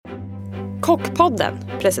Kockpodden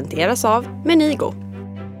presenteras av Menigo.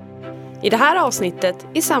 I det här avsnittet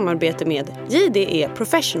i samarbete med JDE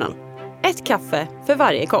Professional. Ett kaffe för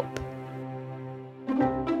varje kopp.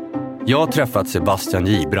 Jag har träffat Sebastian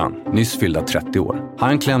Gibran, nyss fyllda 30 år.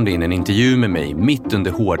 Han klämde in en intervju med mig mitt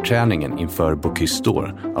under hårdträningen inför Bocuse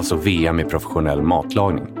d'Or, alltså VM i professionell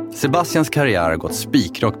matlagning. Sebastians karriär har gått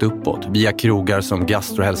spikrakt uppåt via krogar som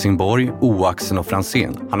Gastro Helsingborg, Oaxen och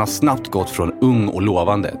Franzén. Han har snabbt gått från ung och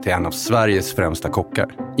lovande till en av Sveriges främsta kockar.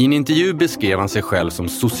 I en intervju beskrev han sig själv som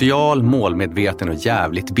social, målmedveten och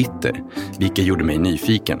jävligt bitter, vilket gjorde mig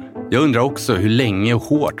nyfiken. Jag undrar också hur länge och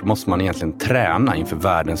hårt måste man egentligen träna inför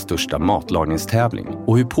världens största matlagningstävling?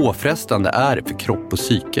 Och hur påfrestande är det för kropp och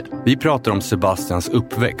psyke? Vi pratar om Sebastians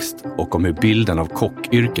uppväxt och om hur bilden av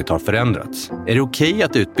kockyrket har förändrats. Är det okej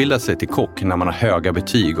att utbilda sig till kock när man har höga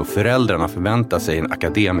betyg och föräldrarna förväntar sig en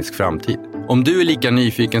akademisk framtid? Om du är lika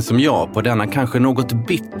nyfiken som jag på denna kanske något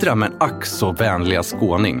bittra men ack så vänliga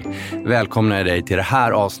skåning, välkomnar jag dig till det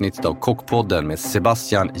här avsnittet av Kockpodden med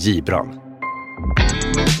Sebastian Gibran.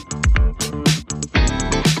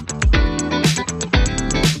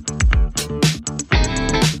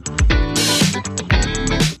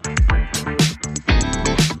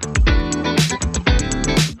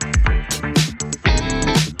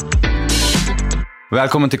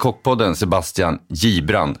 Välkommen till Kockpodden, Sebastian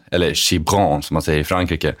Gibran, eller Gibran som man säger i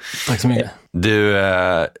Frankrike. Tack så mycket.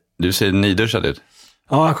 Du ser nyduschad ut.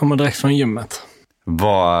 Ja, jag kommer direkt från gymmet.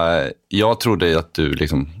 Jag trodde att du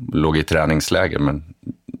liksom låg i träningsläger, men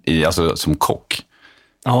alltså som kock.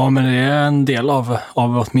 Ja, men det är en del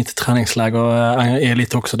av mitt träningsläger och är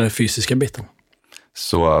lite också den fysiska biten.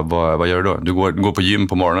 Så vad gör du då? Du går på gym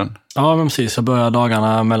på morgonen? Ja, men precis. Jag börjar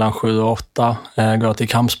dagarna mellan 7 och 8. Går till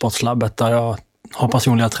kampsportslabbet där jag har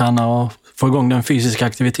personliga tränare och får igång den fysiska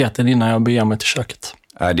aktiviteten innan jag beger mig till köket.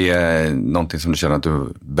 Är det någonting som du känner att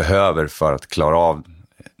du behöver för att klara av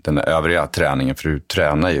den övriga träningen? För du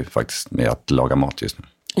tränar ju faktiskt med att laga mat just nu.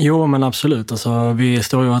 Jo, men absolut. Alltså, vi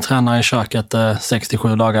står ju och tränar i köket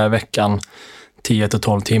 67 dagar i veckan,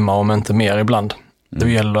 10-12 timmar om inte mer ibland. Då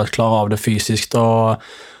gäller det att klara av det fysiskt och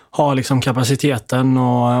ha liksom kapaciteten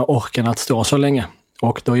och orken att stå så länge.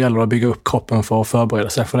 Och då gäller det att bygga upp kroppen för att förbereda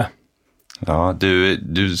sig för det. Ja,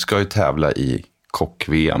 du ska ju tävla i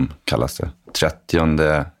kock-VM, kallas det.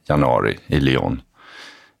 30 januari i Lyon.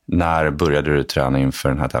 När började du träna inför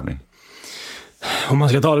den här tävlingen? Om man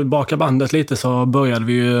ska ta det tillbaka bandet lite så började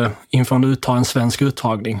vi ju inför en svensk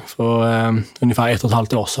uttagning för ungefär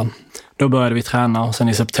 1,5 år sedan. Då började vi träna och sen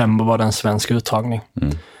i september var det en svensk uttagning.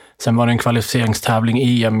 Sen var det en kvalificeringstävling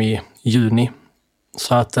EM i juni.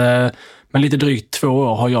 Så att, men lite drygt 2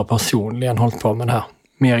 år har jag personligen hållit på med det här.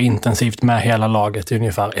 Mer intensivt med hela laget i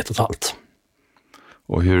ungefär 1,5.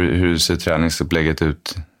 Och hur ser träningsupplägget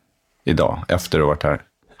ut idag efter att ha varit här?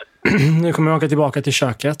 Nu kommer jag åka tillbaka till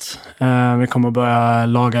köket. Vi kommer börja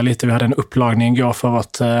laga lite. Vi hade en upplagning igår för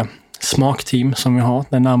vårt smakteam som vi har.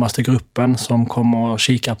 Den närmaste gruppen som kommer att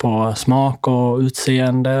kika på smak och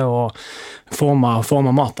utseende och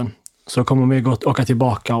forma maten. Så kommer vi åka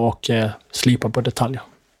tillbaka och slipa på detaljer.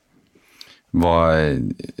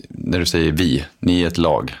 När du säger ni är ett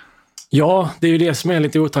lag? Ja, det är ju det som är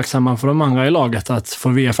lite otacksamma för de andra i laget, för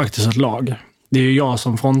vi är faktiskt ett lag. Det är ju jag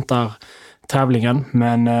som frontar tävlingen,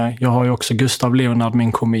 men jag har ju också Gustav Leonard,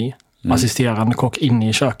 min komi, assisterande kock inne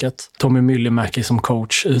i köket. Tommy Myllymäki som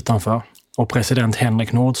coach utanför och president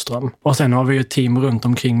Henrik Nordström. Och sen har vi ju ett team runt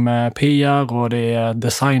omkring med PR och det är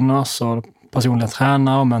designers och personliga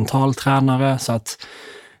tränare och mentaltränare, så att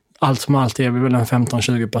allt som allt är vi väl en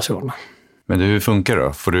 15-20 personer. Men hur funkar det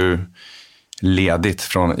då? Får du ledigt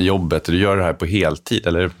från jobbet? Du gör det här på heltid,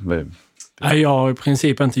 eller? Nej, jag har i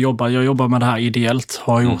princip inte jobbat. Jag jobbar med det här ideellt.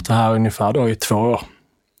 Har gjort det här ungefär då i 2 år.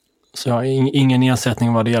 Så jag har ingen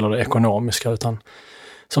ersättning vad det gäller det ekonomiska. Utan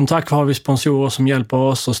som tack har vi sponsorer som hjälper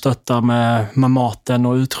oss och stöttar med maten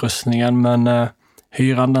och utrustningen. Men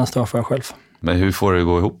hyran den står för jag själv. Men hur får det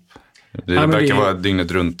gå ihop? Det verkar vara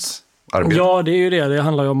dygnet runt arbete. Ja, det är ju det. Det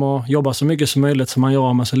handlar ju om att jobba så mycket som möjligt så man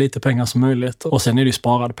gör med så lite pengar som möjligt. Och sen är det ju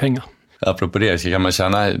sparade pengar. Apropå det, så kan man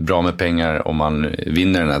tjäna bra med pengar om man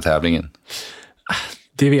vinner den här tävlingen?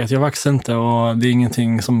 Det vet jag faktiskt inte och det är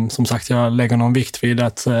ingenting som sagt jag lägger någon vikt vid.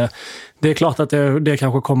 Att, det är klart att det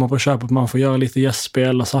kanske kommer på köpet, man får göra lite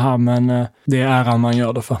gästspel och så här, men det är äran man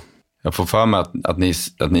gör det för. Jag får för mig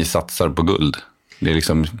att ni satsar på guld. Det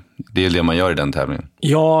är det man gör i den tävlingen.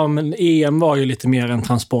 Ja, men EM var ju lite mer en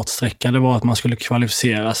transportsträcka. Det var att man skulle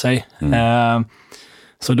kvalificera sig.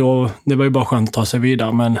 Så det var ju bara skönt att ta sig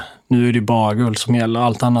vidare, men nu är det bara guld som gäller.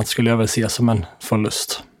 Allt annat skulle jag väl se som en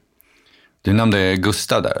förlust. Du nämnde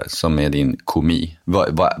Gustav där, som är din komi.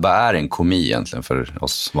 Vad är en komi egentligen för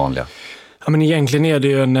oss vanliga? Ja, men egentligen är det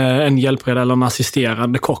ju en hjälpreda eller en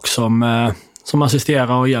assisterande kock som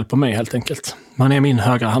assisterar och hjälper mig helt enkelt. Man är min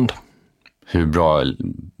högra hand. Hur bra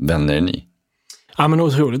vänner är ni? Ja, men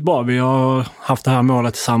otroligt bra. Vi har haft det här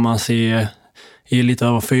målet tillsammans i lite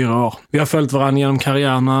över 4 år. Vi har följt varandra genom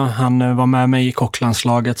karriärerna. Han var med mig i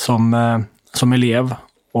kocklandslaget som elev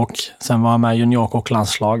och sen var han med i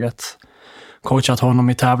juniorkocklandslaget. Coachat honom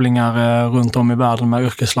i tävlingar runt om i världen med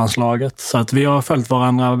yrkeslandslaget. Så att vi har följt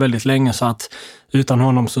varandra väldigt länge, så att utan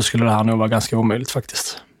honom så skulle det här nog vara ganska omöjligt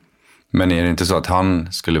faktiskt. Men är det inte så att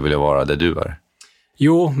han skulle vilja vara där du är?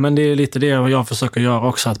 Jo, men det är lite det jag försöker göra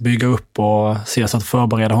också, att bygga upp och se så att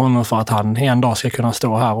förbereda honom för att han en dag ska kunna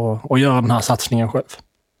stå här och göra den här satsningen själv.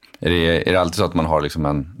 Är det alltid så att man har liksom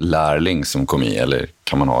en lärling som kom i, eller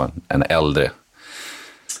kan man ha en äldre?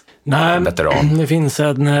 Nej, det finns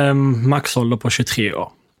en maxålder på 23 år.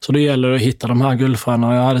 Så det gäller att hitta de här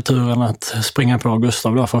guldfröna. Jag hade turen att springa på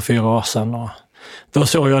Gustav då för 4 år sedan. Och då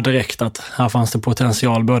såg jag direkt att här fanns det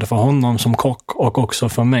potential både för honom som kock och också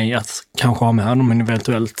för mig att kanske ha med honom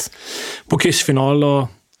eventuellt på kissfinal.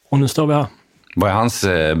 Och nu står vi här. Vad är hans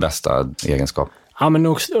bästa egenskap? Ja, men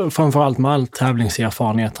också, framförallt med all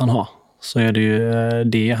tävlingserfarenhet han har, så är det ju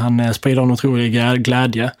det. Han sprider en otrolig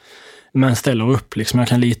glädje, men ställer upp. Liksom, jag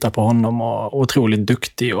kan lita på honom och otroligt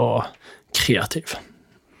duktig och kreativ.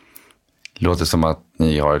 Det låter som att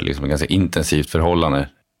ni har liksom ett ganska intensivt förhållande.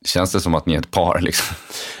 Känns det som att ni är ett par liksom?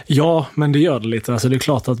 Ja, men det gör det lite. Alltså, det är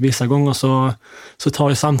klart att vissa gånger så tar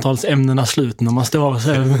ju samtalsämnena slut när man står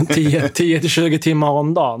 10-20 timmar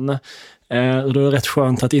om dagen. Och då är det rätt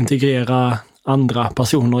skönt att integrera andra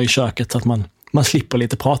personer i köket så att man slipper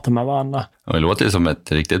lite prata med varandra. Ja, det låter ju som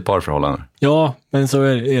ett riktigt parförhållande. Ja, men så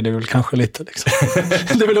är det väl kanske lite. Liksom.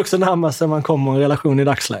 Det är väl också närmast när man kommer i en relation i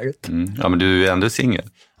dagsläget. Mm. Ja, men du är ändå singel.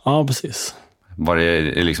 Ja, precis. Var det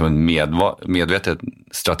liksom en medveten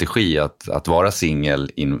strategi att vara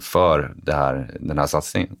singel inför den här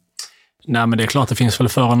satsningen? Nej, men det är klart det finns väl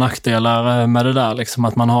för- och nackdelar med det där. Liksom,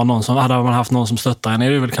 att man har någon som, hade man haft någon som stöttar en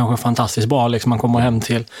är det väl kanske fantastiskt bra. Liksom, man kommer hem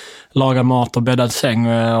till laga mat och bäddad säng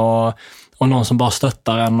och någon som bara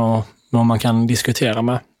stöttar en och någon man kan diskutera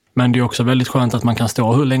med. Men det är också väldigt skönt att man kan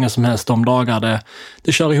stå hur länge som helst de dagar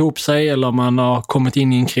det kör ihop sig, eller man har kommit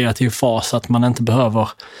in i en kreativ fas att man inte behöver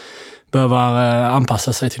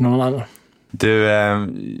anpassa sig till någon annan.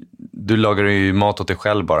 Du lagar ju mat åt dig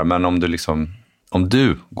själv bara, men om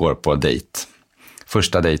du går på dejt,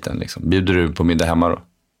 första dejten, liksom, bjuder du på middag hemma då?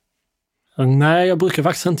 Nej, jag brukar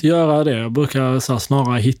faktiskt inte göra det. Jag brukar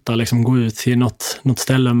snarare hitta, gå ut till något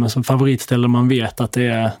ställe som favoritställe man vet att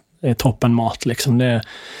det är toppen mat. Liksom.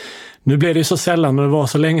 Nu blev det ju så sällan och det var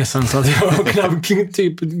så länge sedan så att jag har knappt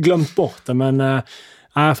typ glömt bort det. Men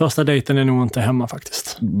första dejten är nog inte hemma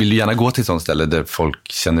faktiskt. Vill du gärna gå till ett sånt ställe där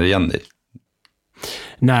folk känner igen dig?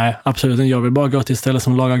 Nej, absolut inte. Jag vill bara gå till ett ställe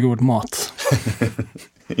som lagar god mat.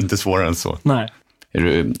 Inte svårare än så. Nej.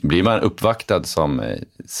 Blir man uppvaktad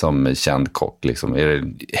som känd kock? Liksom?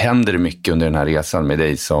 Händer det mycket under den här resan med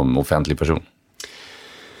dig som offentlig person?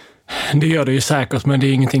 Det gör det ju säkert, men det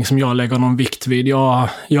är ingenting som jag lägger någon vikt vid. Jag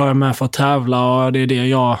är med för att tävla och det är det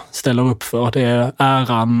jag ställer upp för. Det är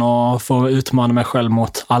äran och få utmana mig själv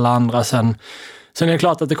mot alla andra. Sen är det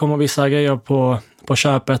klart att det kommer vissa grejer på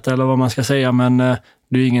köpet eller vad man ska säga, men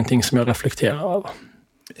det är ingenting som jag reflekterar över.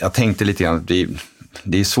 Jag tänkte lite grann,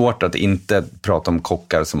 det är svårt att inte prata om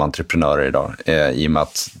kockar som entreprenörer idag, i och med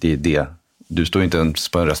att det är det. Du står inte ens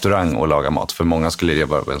på en restaurang och lagar mat. För många skulle det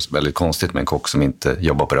vara väldigt konstigt med en kock som inte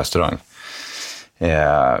jobbar på restaurang.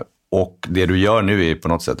 Och det du gör nu är på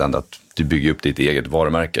något sätt ändå att du bygger upp ditt eget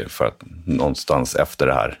varumärke för att någonstans efter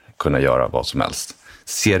det här kunna göra vad som helst.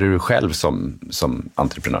 Ser du dig själv som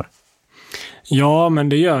entreprenör? Ja, men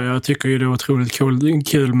det gör jag. Jag tycker ju det är otroligt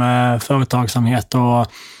kul med företagsamhet och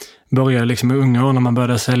börja med unga år när man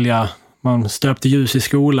började sälja. Man stöpte ljus i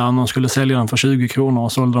skolan och skulle sälja dem för 20 kronor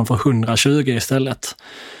och sålde dem för 120 istället.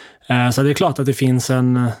 Så det är klart att det finns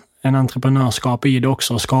en entreprenörskap i det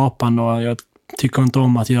också, skapande, och jag tycker inte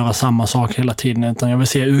om att göra samma sak hela tiden, utan jag vill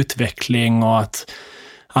se utveckling och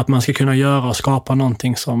att man ska kunna göra och skapa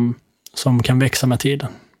någonting som kan växa med tiden.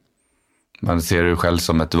 Men ser du själv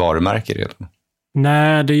som ett varumärke redan?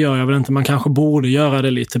 Nej, det gör jag väl inte. Man kanske borde göra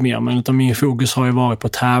det lite mer, men utan min fokus har ju varit på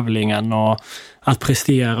tävlingen och att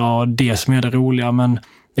prestera och det som är det roliga. Men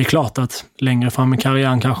det är klart att längre fram i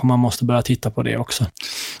karriären kanske man måste börja titta på det också.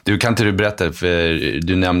 Kan inte du berätta, för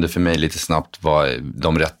du nämnde för mig lite snabbt vad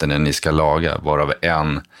de rätterna ni ska laga, varav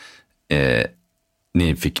en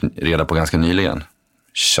ni fick reda på ganska nyligen.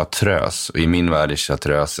 Chartreuse, och i min värld är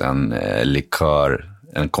chartreuse en likör,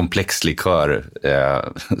 en komplex likör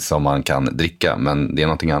som man kan dricka, men det är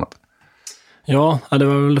någonting annat. Ja, det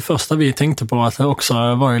var väl det första vi tänkte på, att det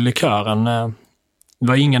också var ju likören. Det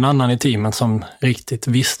var ingen annan i teamet som riktigt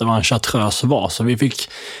visste vad en chartreuse var, så vi fick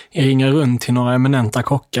ringa runt till några eminenta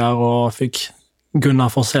kockar och fick Gunnar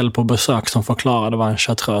Forsell på besök som förklarade vad en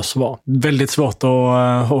chartreuse var. Väldigt svårt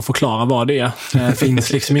att förklara vad det är. Det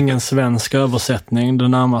finns liksom ingen svensk översättning. Det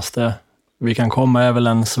närmaste vi kan komma är väl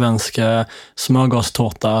en svensk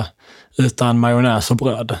smörgåstårta utan majonnäs och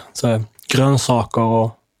bröd. Så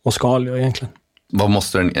grönsaker och skaldjur egentligen. Vad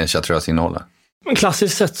måste en chartreuse innehålla?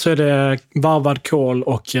 Klassiskt sett så är det varvad kål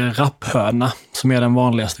och rapphöna som är den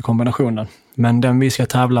vanligaste kombinationen. Men den vi ska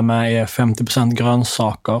tävla med är 50%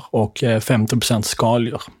 grönsaker och 50%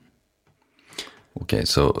 skaldjur. Okej,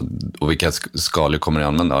 och vilka skaldjur kommer ni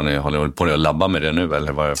använda? Ni håller på att labba med det nu,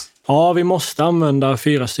 eller vad? Ja, vi måste använda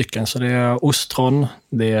 4 stycken. Så det är ostron,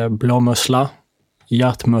 det är blåmussla,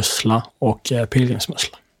 hjärtmussla och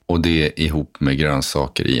pilgrimsmussla. Och det är ihop med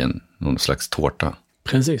grönsaker i någon slags tårta?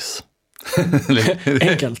 Precis.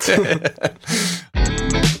 Enkelt.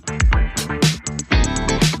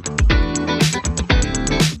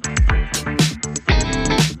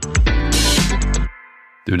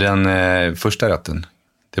 Du, den första rätten,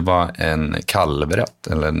 det var en kalvrätt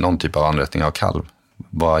eller någon typ av anrättning av kalv.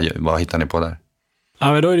 Vad hittar ni på där?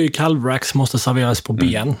 Ja, men då är det ju kalvracks som måste serveras på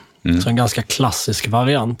ben. Så en ganska klassisk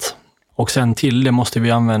variant. Och sen till det måste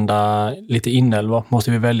vi använda lite inälvor.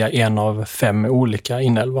 Måste vi välja en av 5 olika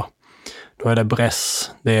inälvor. Då är det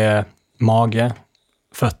bräss, det är mage,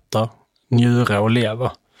 fötter, njure och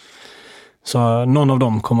lever. Så någon av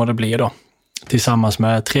dem kommer det bli då. Tillsammans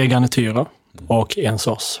med 3 garnityrer och en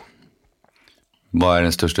sås. Vad är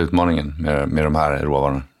den största utmaningen med de här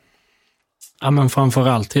råvarorna? Ja, men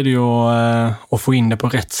framförallt är det ju att få in det på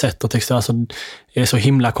rätt sätt och texter. Alltså, det är så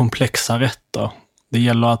himla komplexa rätter. Det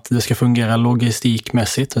gäller att det ska fungera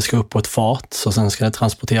logistikmässigt. Det ska upp på ett fat och sen ska det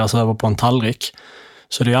transporteras över på en tallrik.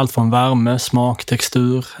 Så det är allt från värme, smak,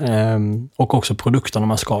 textur och också produkterna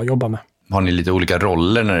man ska jobba med. Har ni lite olika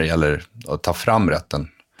roller när det gäller att ta fram rätten?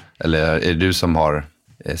 Eller är det du som har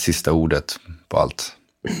sista ordet på allt?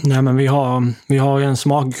 Nej, men vi har en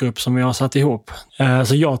smakgrupp som vi har satt ihop.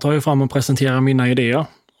 Så jag tar ju fram och presenterar mina idéer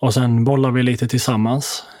och sen bollar vi lite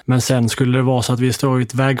tillsammans. Men sen skulle det vara så att vi står i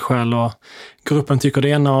ett vägskäl och gruppen tycker det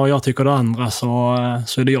ena och jag tycker det andra, så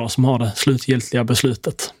är det jag som har det slutgiltiga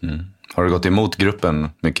beslutet. Mm. Har du gått emot gruppen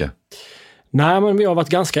mycket? Nej, men vi har varit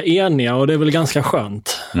ganska eniga och det är väl ganska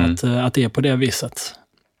skönt att det är på det viset.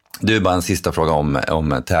 Du, bara en sista fråga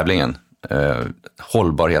om tävlingen.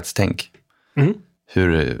 Hållbarhetstänk. Mm.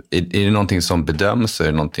 Är det någonting som bedöms? Är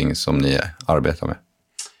det någonting som ni arbetar med?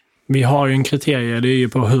 Vi har ju en kriterie, det är ju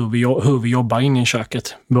på hur vi jobbar inne i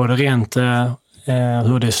köket. Både rent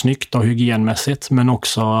hur det är snyggt och hygienmässigt, men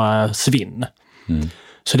också svinn. Mm.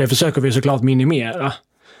 Så det försöker vi såklart minimera.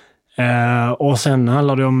 Och sen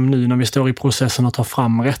handlar det om nu när vi står i processen att ta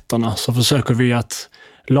fram rätterna, så försöker vi att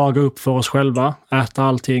laga upp för oss själva, äta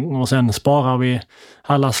allting och sen sparar vi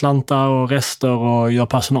alla slantar och rester och gör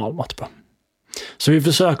personalmat på. Så vi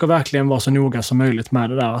försöker verkligen vara så noga som möjligt med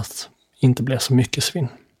det där, att inte bli så mycket svinn.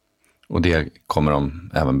 Och det kommer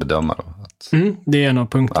de även bedöma då? Det är en av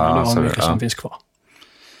punkterna då, mycket som finns kvar.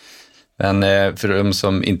 Men för de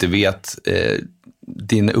som inte vet,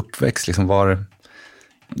 din uppväxt, liksom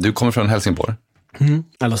du kommer från Helsingborg?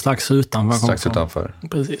 Eller strax utanför. Strax utanför.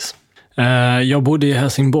 Precis. Jag bodde i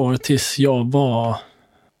Helsingborg tills jag var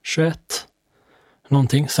 21.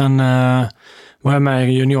 Någonting. Sen var jag med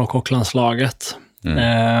i juniorkocklandslaget.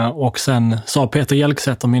 Och sen sa Peter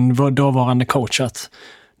Hjelksätter, min dåvarande coach, att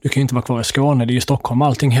du kan ju inte vara kvar i Skåne, det är ju Stockholm,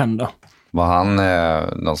 allting händer. Var han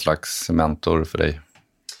någon slags mentor för dig?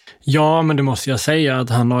 Ja, men det måste jag säga att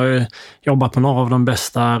han har ju jobbat på några av de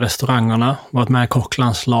bästa restaurangerna, varit med i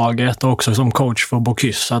kocklandslaget och också som coach för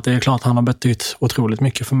Bocuse. Så att det är klart att han har betytt otroligt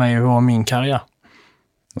mycket för mig och min karriär.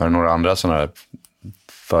 Var det några andra sådana här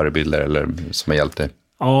förebilder eller som har hjälpt dig?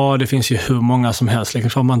 Ja, det finns ju hur många som helst.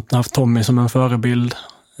 Liksom, man har haft Tommy som en förebild.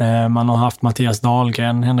 Man har haft Mattias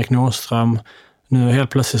Dahlgren, Henrik Nordström. Nu helt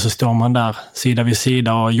plötsligt så står man där sida vid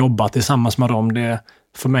sida och jobbar tillsammans med dem. Det är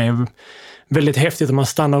för mig väldigt häftigt att man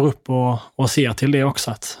stannar upp och ser till det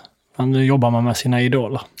också. Att nu jobbar man med sina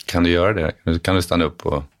idoler. Kan du göra det? Kan du stanna upp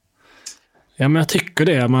och... Ja, men jag tycker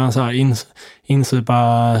det. Man så här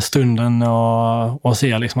insupa stunden och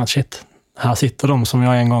ser liksom att shit, här sitter de som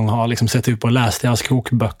jag en gång har liksom sett upp och läst deras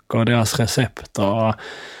kokböcker och deras recept. Och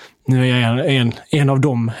nu är jag en av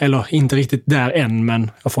dem, eller inte riktigt där än,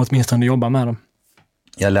 men jag får åtminstone jobba med dem.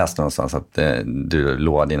 Jag läste någonstans att du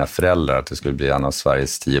lovade dina föräldrar att du skulle bli en av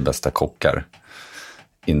Sveriges 10 bästa kockar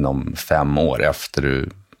inom 5 år efter du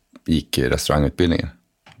gick i restaurangutbildningen.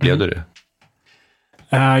 Blev du det?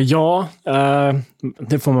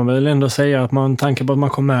 Det får man väl ändå säga, att man tänker på att man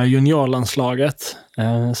kommer med i juniorlandslaget.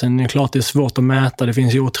 Sen är det klart det är svårt att mäta. Det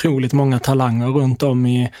finns ju otroligt många talanger runt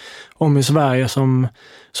om i Sverige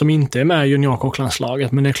som inte är med i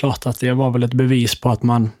juniorkocklandslaget. Men det är klart att det var väl ett bevis på att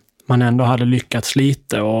man ändå hade lyckats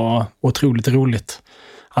lite, och otroligt roligt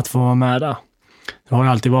att få vara med där. Det har ju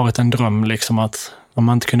alltid varit en dröm liksom, att om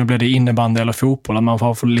man inte kunde bli det innebandy eller fotboll, att man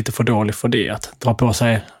var lite för dålig för det. Att dra på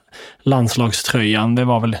sig landslagströjan, det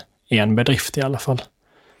var väl en bedrift i alla fall.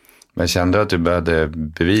 Men kände du att du behövde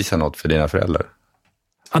bevisa något för dina föräldrar?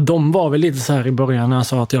 Ja, de var väl lite så här i början när jag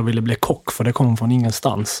sa att jag ville bli kock, för det kom från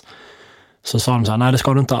ingenstans. Så sa de så här, nej det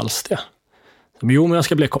ska du inte alls det. Jo, men jag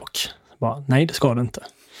ska bli kock. Bara, nej, det ska du inte.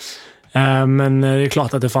 Men det är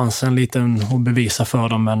klart att det fanns en liten att bevisa för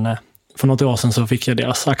dem, men för något år sedan så fick jag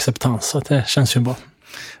deras acceptans, så det känns ju bra.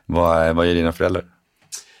 Vad är dina föräldrar?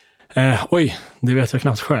 Det vet jag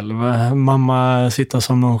knappt själv. Mamma sitter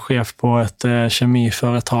som någon chef på ett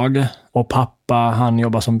kemiföretag, och pappa, han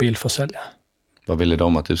jobbar som bilförsäljare. Vad ville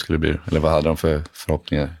de att du skulle bli? Eller vad hade de för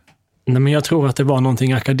förhoppningar? Nej, men jag tror att det var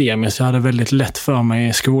någonting akademiskt. Jag hade väldigt lätt för mig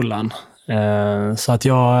i skolan. Så att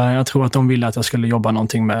jag tror att de ville att jag skulle jobba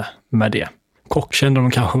någonting med det. Kock kände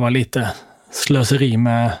de kanske var lite slöseri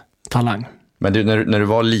med talang. Men du, när du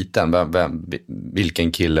var liten,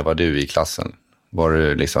 vilken kille var du i klassen? Var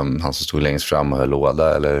du liksom han som stod längst fram och höll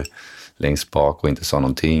låda, eller längst bak och inte sa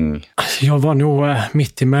någonting? Jag var nog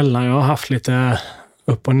mitt emellan. Jag har haft lite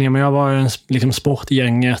upp och ner, men jag var liksom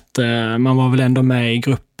sportgänget. Man var väl ändå med i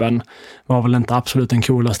gruppen. Var väl inte absolut den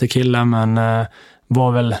coolaste killen, men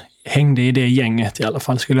hängde i det gänget i alla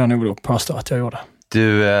fall, skulle jag nog påstå att jag gjorde.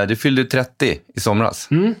 Du fyllde 30 i somras.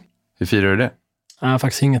 Hur firar du det?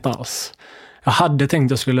 Faktiskt inget alls. Jag hade tänkt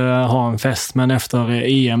att jag skulle ha en fest, men efter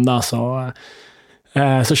EM där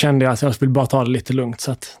så kände jag att jag skulle bara ta det lite lugnt,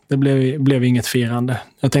 så att det blev inget firande.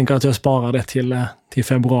 Jag tänker att jag sparar det till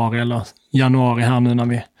februari eller januari här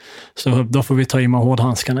nu så då får vi ta i med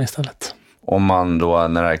hårdhandskarna istället. Om man då,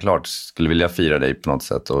 när det är klart, skulle vilja fira dig på något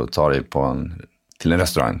sätt och ta dig till en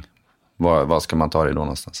restaurang, vad ska man ta dig då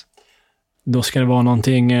någonstans? Då ska det vara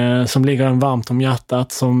någonting som ligger en varmt om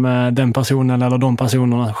hjärtat, som den personen eller de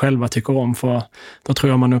personerna själva tycker om, för då tror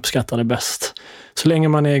jag man uppskattar det bäst. Så länge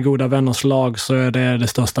man är goda vänners lag så är det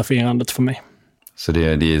största firandet för mig. Så det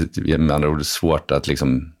är med andra ord svårt att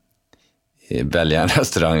liksom välja en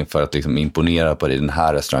restaurang för att liksom imponera på det. Den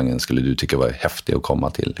här restaurangen skulle du tycka var häftig att komma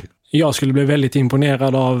till? Jag skulle bli väldigt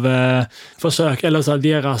imponerad av försök eller så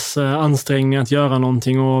deras ansträngning att göra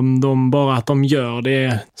någonting, och om att de gör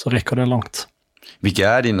det så räcker det långt. Vilka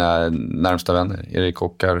är dina närmsta vänner? Är det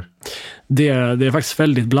kockar? Det är faktiskt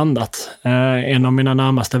väldigt blandat. En av mina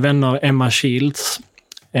närmaste vänner, Emma Shields,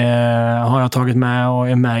 har jag tagit med och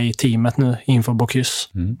är med i teamet nu inför Bocuse.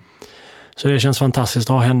 Så det känns fantastiskt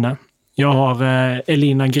att ha henne. Jag har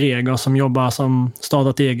Elina Greger som jobbar som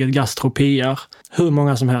startat eget Gastropia. Hur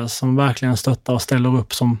många som helst som verkligen stöttar och ställer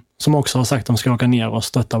upp, som också har sagt att de ska åka ner och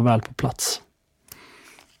stötta väl på plats.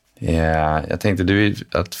 Jag tänkte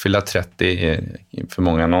att fylla 30 är för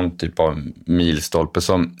många någon typ av milstolpe.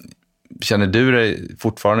 Känner du dig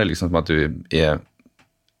fortfarande liksom som att du är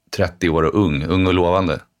 30 år och ung och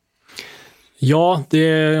lovande? Ja, det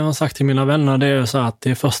jag har sagt till mina vänner, det är så att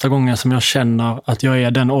det är första gången som jag känner att jag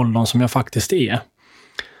är den åldern som jag faktiskt är.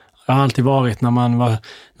 Jag har alltid varit, när man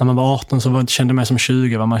var 18 så kände jag mig som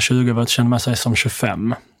 20, var man 20 kände man sig som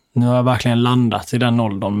 25. Nu har jag verkligen landat i den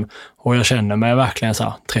åldern och jag känner mig verkligen så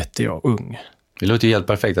här 30 år ung. Det låter ju helt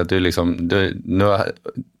perfekt att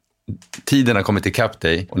tiden har kommit ikapp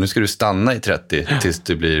dig och nu ska du stanna i 30 tills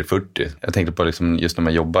du blir 40. Jag tänkte på liksom, just när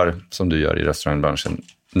man jobbar som du gör i restaurangbranschen,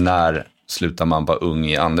 när slutar man vara ung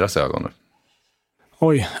i andras ögon?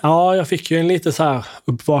 Jag fick ju en lite så här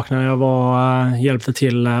uppvaknande när jag hjälpte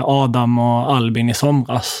till Adam och Albin i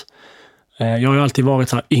somras. Jag har ju alltid varit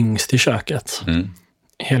så här yngst i köket.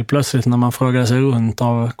 Helt plötsligt när man frågade sig runt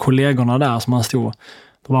av kollegorna där som man stod,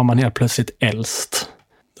 då var man helt plötsligt äldst.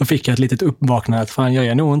 Då fick jag ett litet uppvaknande att fan, jag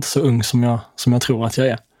är nog inte så ung som jag tror att jag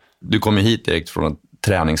är. Du kom ju hit direkt från ett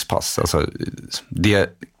träningspass. Alltså, det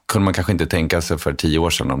kunde man kanske inte tänka sig för 10 år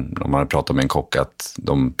sedan om man hade pratat med en kock, att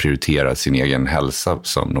de prioriterar sin egen hälsa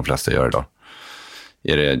som de flesta gör idag.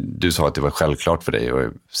 Du sa att det var självklart för dig,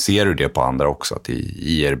 och ser du det på andra också, att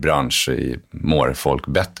i er bransch mår folk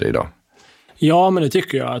bättre idag? Ja, men det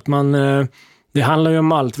tycker jag. Att det handlar ju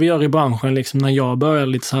om allt vi gör i branschen. Liksom när jag började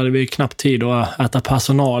lite så hade vi knappt tid att äta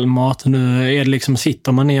personalmat. Nu är det liksom,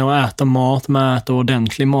 sitter man ner och äter mat, man äter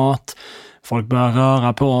ordentlig mat. Folk börjar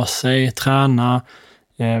röra på sig, träna.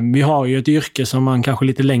 Vi har ju ett yrke som man kanske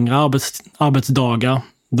lite längre arbetsdagar.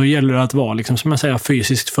 då gäller det att vara, liksom, som jag säger,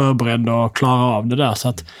 fysiskt förberedd och klara av det där. Så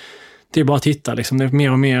att det är bara att titta. Liksom, det är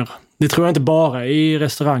mer och mer. Det tror jag inte bara i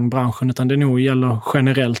restaurangbranschen, utan det nog gäller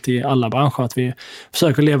generellt i alla branscher att vi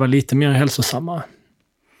försöker leva lite mer hälsosamma.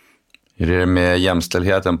 Hur är det med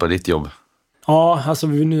jämställdheten på ditt jobb? Ja, alltså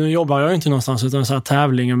nu jobbar jag inte någonstans utan så här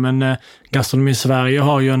tävlingar, men Gastronomi Sverige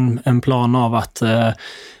har ju en plan av att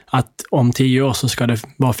om 10 år så ska det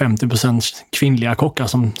vara 50% kvinnliga kockar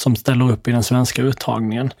som ställer upp i den svenska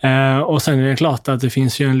uttagningen. Och sen är det klart att det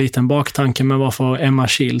finns ju en liten baktanke med varför Emma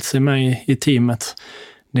Shields är med i teamet.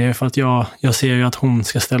 Det är för att jag ser ju att hon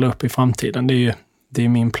ska ställa upp i framtiden. Det är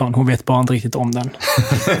min plan. Hon vet bara inte riktigt om den.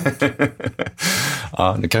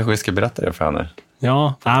 Ja, nu kanske vi ska berätta det för henne.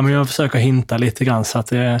 Ja, men jag försöker hinta lite grann så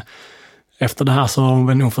att efter det här så har hon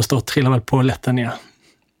väl nog förstått, trillar väl på lätten ner.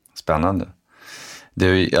 Spännande.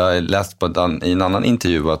 Jag läste i en annan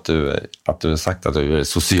intervju att du har sagt att du är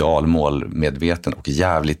social, målmedveten och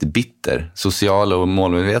jävligt bitter. Social och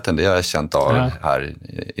målmedveten, det har jag känt av här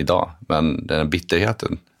idag. Men den här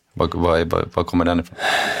bitterheten, var kommer den ifrån?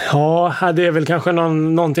 Ja, det är väl kanske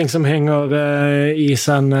någonting som hänger i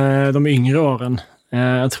sen de yngre åren.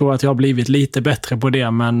 Jag tror att jag har blivit lite bättre på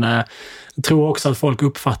det, men jag tror också att folk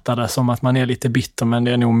uppfattar det som att man är lite bitter, men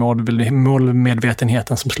det är nog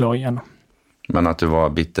målmedvetenheten som slår igenom. Men att du var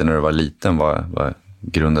bitter när du var liten, vad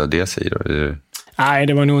grundade det sig då? Nej,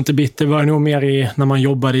 det var nog inte bitter. Det var nog mer när man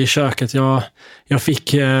jobbade i köket. Jag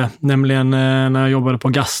fick nämligen när jag jobbade på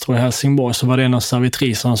Gastro i Helsingborg, så var det en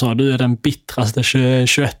servitris som sa: du är den bittraste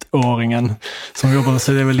 21-åringen som jobbar,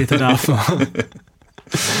 så det är väl lite därför.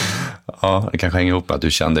 Ja, det kanske hänger ihop med att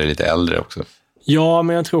du kände dig lite äldre också. Ja,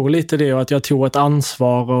 men jag tror lite det, och att jag tog ett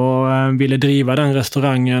ansvar och ville driva den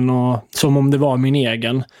restaurangen och, som om det var min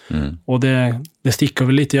egen. Mm. Och det sticker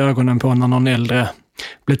väl lite i ögonen på när någon äldre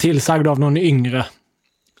blir tillsagd av någon yngre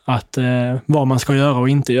att vad man ska göra och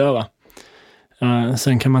inte göra.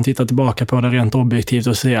 Sen kan man titta tillbaka på det rent objektivt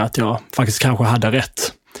och se att jag faktiskt kanske hade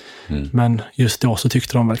rätt. Mm. Men just då så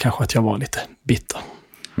tyckte de väl kanske att jag var lite bitter.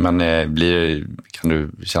 Men kan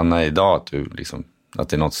du känna idag att att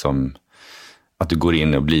det är något som, att du går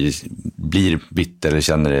in och blir bitter eller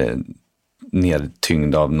känner dig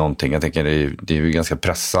nedtyngd av någonting? Jag tänker det är ju en ganska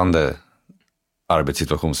pressande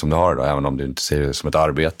arbetssituation som du har idag, även om du inte ser det som ett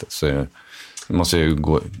arbete. Så det måste ju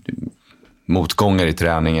gå motgångar i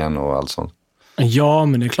träningen och allt sånt. Ja,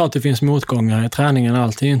 men det är klart det finns motgångar i träningen.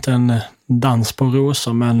 Alltid inte en dans på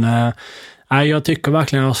rosor, men jag tycker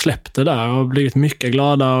verkligen att jag har släppt det där och blivit mycket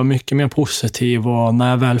gladare och mycket mer positiv, och när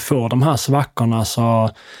jag väl får de här svackorna så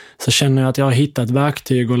känner jag att jag har hittat ett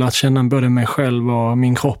verktyg och lärt känna både mig själv och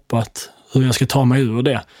min kropp, att hur jag ska ta mig ur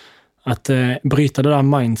det. Att bryta det där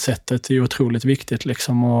mindsetet är ju otroligt viktigt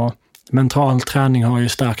liksom, och mental träning har ju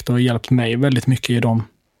stärkt och hjälpt mig väldigt mycket i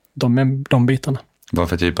de bitarna. Vad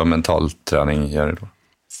för typ av mental träning gör du då?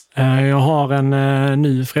 Jag har en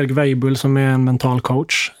ny Fredrik Weibull som är en mental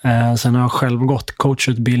coach. Sen har jag själv gått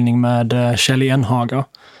coachutbildning med Kjell Enhager.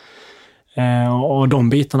 Och de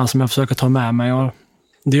bitarna som jag försöker ta med mig. Och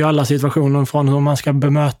det är ju alla situationer från hur man ska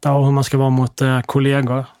bemöta och hur man ska vara mot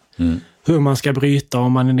kollegor. Mm. Hur man ska bryta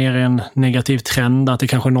om man är nere i en negativ trend, att det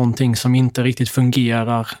kanske är någonting som inte riktigt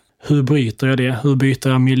fungerar. Hur bryter jag det? Hur byter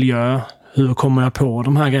jag miljö? Hur kommer jag på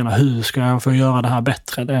de här grejerna? Hur ska jag få göra det här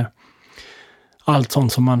bättre? Det är allt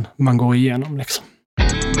sånt som man går igenom liksom.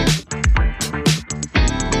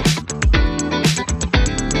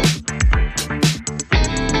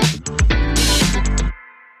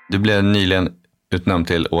 Du blev nyligen utnämnd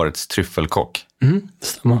till årets tryffelkock. Mm, det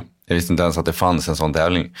stämmer. Jag visste inte ens att det fanns en sån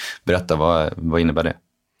tävling. Berätta, vad innebär det?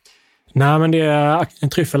 Nej, men det är en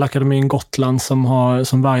Tryffelakademin Gotland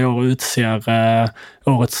som varje år utser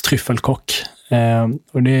årets tryffelkock.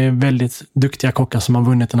 Och det är väldigt duktiga kockar som har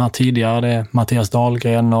vunnit den här tidigare. Det är Mattias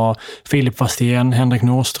Dahlgren och Filip Fastén, Henrik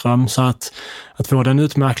Nordström. Så att få den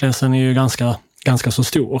utmärkelsen är ju ganska så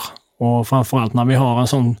stor. Och framförallt när vi har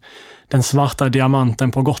den svarta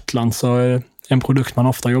diamanten på Gotland, så är det en produkt man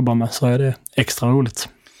ofta jobbar med, så är det extra roligt.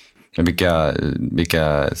 Men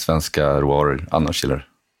vilka svenska råvaror annars gillar?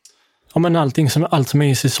 Ja, men allt som är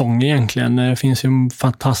i säsong egentligen. Det finns ju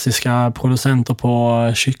fantastiska producenter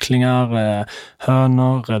på kycklingar,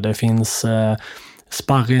 hönor, det finns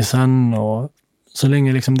sparrisen, och så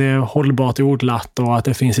länge liksom det är hållbart odlat och att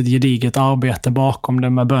det finns ett gediget arbete bakom det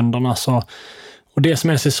med bönderna, och det som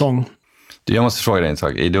är säsong. Jag måste fråga dig en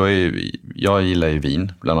sak. Jag gillar ju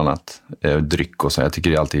vin bland annat, dryck och så. Jag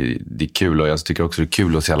tycker det är kul, och jag tycker också det är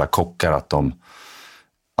kul att se alla kockar att de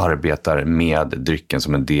arbetar med drycken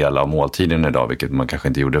som en del av måltiden idag, vilket man kanske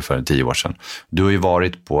inte gjorde för 10 år sedan. Du har ju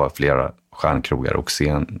varit på flera stjärnkrogar,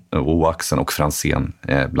 Oaxen och Franzén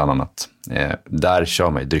bland annat. Där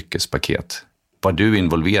kör man ju dryckespaket. Var du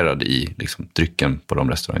involverad i liksom, drycken på de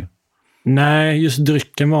restaurangerna? Nej, just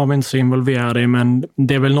drycken var vi inte så involverad i, men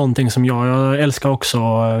det är väl någonting som jag älskar också,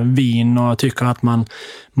 vin, och jag tycker att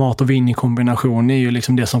mat och vin i kombination är ju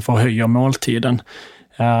liksom det som förhöjer måltiden.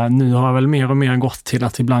 Nu har jag väl mer och mer gått till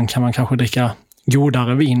att ibland kan man kanske dricka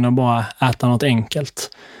godare vin och bara äta något enkelt.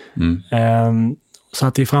 Så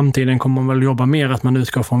att i framtiden kommer man väl jobba mer att man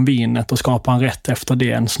utgår från vinet och skapar en rätt efter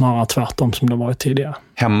det än snarare tvärtom som det varit tidigare.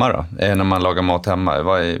 Hemma då? När man lagar mat hemma,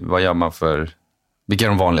 vad gör man vilka är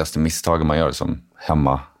de vanligaste misstagen man gör som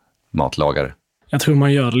hemmamatlagare? Jag tror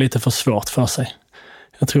man gör det lite för svårt för sig.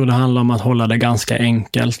 Jag tror det handlar om att hålla det ganska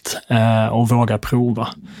enkelt och våga prova.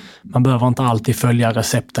 Man behöver inte alltid följa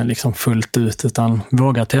recepten liksom fullt ut, utan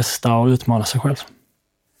våga testa och utmana sig själv.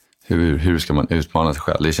 Hur ska man utmana sig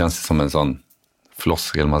själv? Det känns som en sån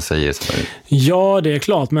floskel man säger. Ja, det är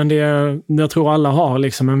klart, men jag tror alla har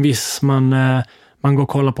liksom en viss... Man går och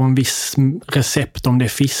kollar på en viss recept om det är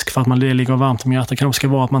fisk för att det ligger varmt om hjärtat. Det kanske ska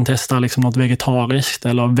vara att man testar liksom något vegetariskt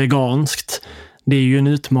eller veganskt. Det är ju en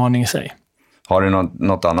utmaning i sig. Har du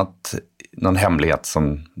något annat, någon hemlighet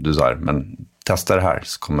som du sa, men testa det här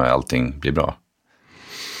så kommer allting bli bra?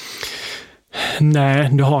 Nej,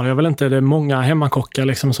 det har jag väl inte. Det är många hemmakockar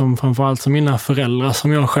liksom, som framförallt som mina föräldrar,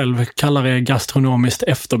 som jag själv kallar det gastronomiskt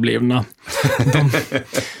efterblivna.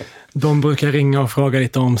 De brukar ringa och fråga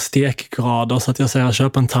lite om stekgrader, så att jag säger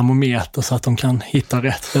köpa en termometer så att de kan hitta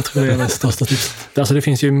rätt. Jag tror det är det största tipset. Alltså det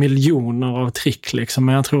finns ju miljoner av trick liksom,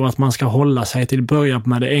 men jag tror att man ska hålla sig till börja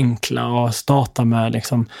med det enkla och starta med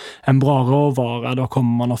liksom en bra råvara. Då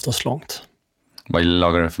kommer man oftast långt. Vad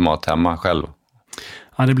lagar du för mat hemma själv?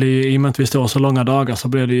 Ja, det blir, i och med att vi står så långa dagar så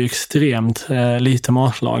blir det ju extremt lite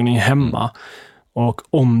matlagning hemma. Och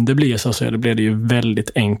om det blir så blir det ju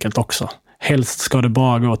väldigt enkelt också. Helst ska det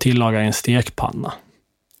bara gå att tillaga i en stekpanna.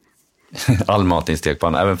 All mat i en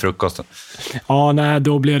stekpanna, även frukosten? Ja, nej,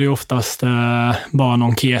 då blir det ju oftast bara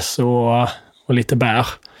någon keso och lite bär.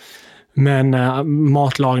 Men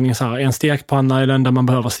matlagning, så här, en stekpanna är den där man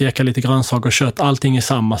behöver steka lite grönsaker och kött. Allting är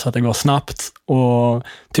samma så att det går snabbt. Och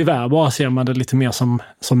tyvärr bara ser man det lite mer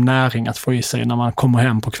som näring att få i sig när man kommer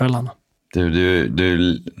hem på kvällarna.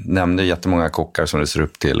 Du nämnde jättemånga kockar som du ser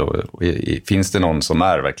upp till. Och finns det någon som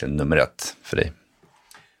är verkligen nummer ett för dig?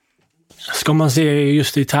 Ska man se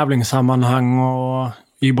just i tävlingssammanhang och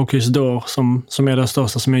i Bocuse d'Or som är det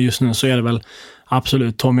största som är just nu, så är det väl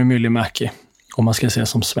absolut Tommy Myllymäki, om man ska se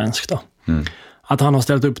som svensk då. Att han har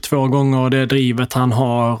ställt upp 2 gånger och det drivet han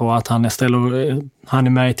har och att han är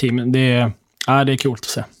med i teamen, det är coolt att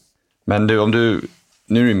se. Men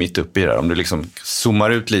nu är du mitt uppe i det här, om du liksom zoomar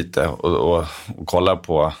ut lite och kollar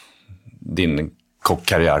på din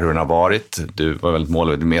kockkarriär, hur den har varit. Du var väldigt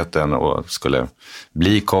målmedveten och skulle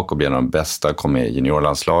bli kock och bli en av de bästa, kom med i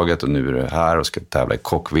juniorlandslaget och nu är du här och ska tävla i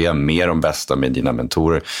kock-VM, mer de bästa med dina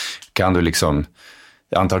mentorer. Kan du liksom,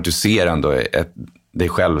 jag antar att du ser ändå dig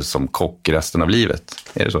själv som kock resten av livet,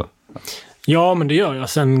 är det så? Ja, men det gör jag.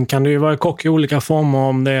 Sen kan det ju vara kock i olika former,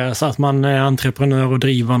 om det är så att man är entreprenör och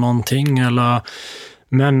driver någonting,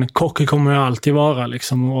 men kock kommer ju alltid vara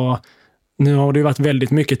liksom, och nu har det ju varit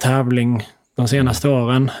väldigt mycket tävling de senaste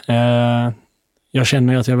åren. Jag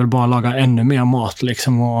känner ju att jag vill bara laga ännu mer mat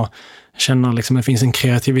liksom, och känner liksom att det finns en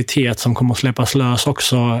kreativitet som kommer att släppas lös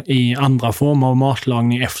också i andra former av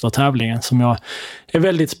matlagning efter tävlingen, som jag är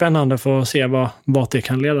väldigt spännande för att se vart det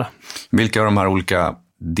kan leda. Vilka av de här olika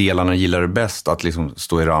delarna gillar du bäst? Att liksom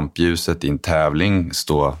stå i rampljuset i en tävling,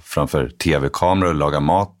 stå framför tv-kameror och laga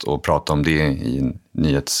mat och prata om det i en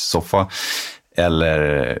nyhetssoffa,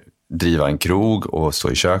 eller driva en krog och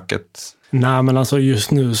stå i köket? Nej, men alltså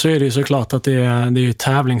just nu så är det ju såklart att det är ju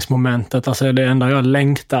tävlingsmomentet. Alltså det enda jag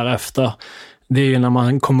längtar efter, det är ju när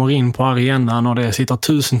man kommer in på arenan och det sitter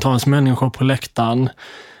tusentals människor på läktaren.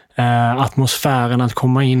 Atmosfären att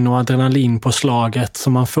komma in och adrenalin på slaget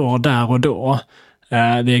som man får där och då. Det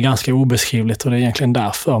är ganska obeskrivligt och det är egentligen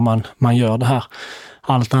därför man gör det här.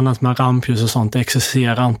 Allt annat med rampljus och sånt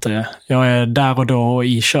existerar inte. Jag är där och då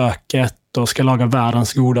i köket och ska laga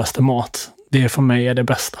världens godaste mat. Det för mig är det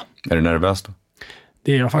bästa. Är du nervös då?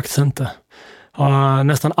 Det är jag faktiskt inte. Jag har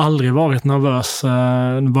nästan aldrig varit nervös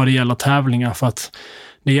vad det gäller tävlingar, för att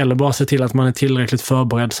det gäller bara att se till att man är tillräckligt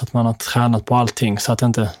förberedd så att man har tränat på allting, så att det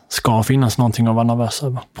inte ska finnas någonting att vara nervös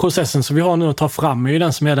över. Processen som vi har nu att ta fram är ju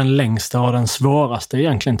den som är den längsta och den svåraste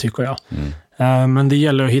egentligen, tycker jag. Men det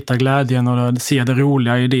gäller att hitta glädjen och se det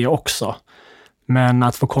roliga i det också. Men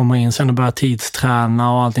att få komma in sen och börja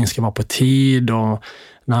tidsträna och allting ska vara på tid och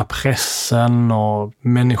den här pressen och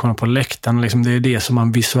människorna på läktaren, liksom, det är det som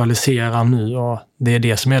man visualiserar nu, och det är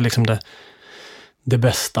det som är liksom det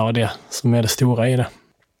bästa och det som är det stora i det.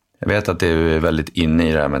 Jag vet att du är väldigt inne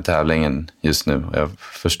i det här med tävlingen just nu. Jag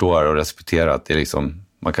förstår och respekterar att det är liksom,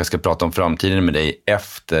 man kanske ska prata om framtiden med dig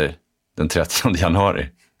efter den 30 januari.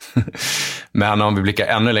 Men om vi blickar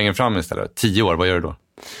ännu längre fram istället, 10 år, vad gör du då?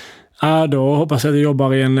 Då hoppas jag att jag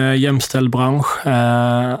jobbar i en jämställd bransch.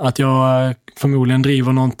 Att jag förmodligen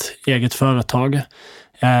driver något eget företag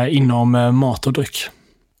inom mat och dryck.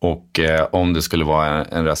 Och om det skulle vara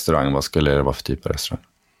en restaurang, vad skulle det vara för typ av restaurang?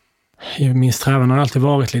 Min strävan har alltid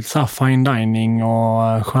varit lite så här fine dining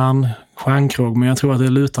och stjärnkrog, men jag tror att det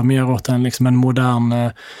lutar mer åt en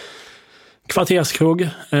modern kvarterskrog.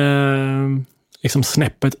 Liksom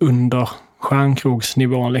snäppet under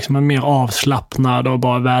stjärnkrogsnivån, liksom en mer avslappnad och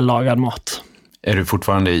bara vällagad mat. Är du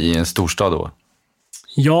fortfarande i en storstad då?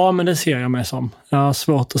 Ja, men det ser jag mig som. Jag har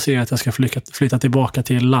svårt att se att jag ska flytta tillbaka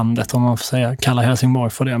till landet, om man får säga, kalla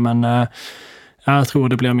Helsingborg för det, men jag tror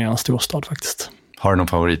det blir mer en storstad faktiskt. Har du någon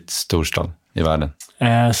favorit storstad i världen?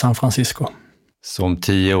 San Francisco. Så om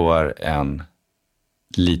 10 år en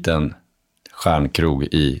liten stjärnkrog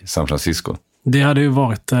i San Francisco? Det hade ju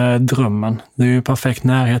varit drömmen. Det är ju perfekt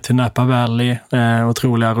närhet till Napa Valley,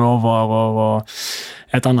 otroliga råvaror och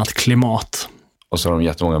ett annat klimat. Och så har de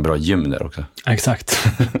jättemånga bra gym där också. Exakt.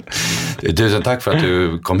 Tusen tack för att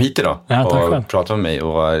du kom hit idag och pratade med mig.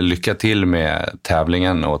 Och lycka till med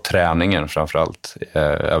tävlingen och träningen framförallt. Jag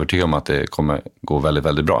är övertygad om att det kommer gå väldigt,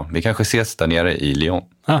 väldigt bra. Vi kanske ses där nere i Lyon.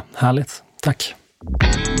 Ja, härligt. Tack.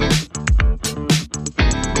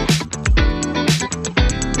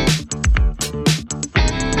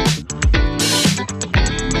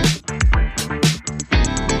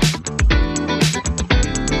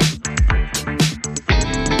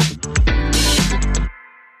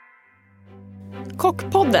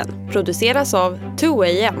 Kockpodden produceras av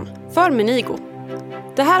 2AM för Menigo.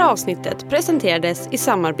 Det här avsnittet presenterades i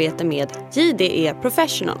samarbete med JDE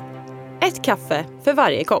Professional. Ett kaffe för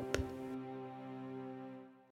varje kopp.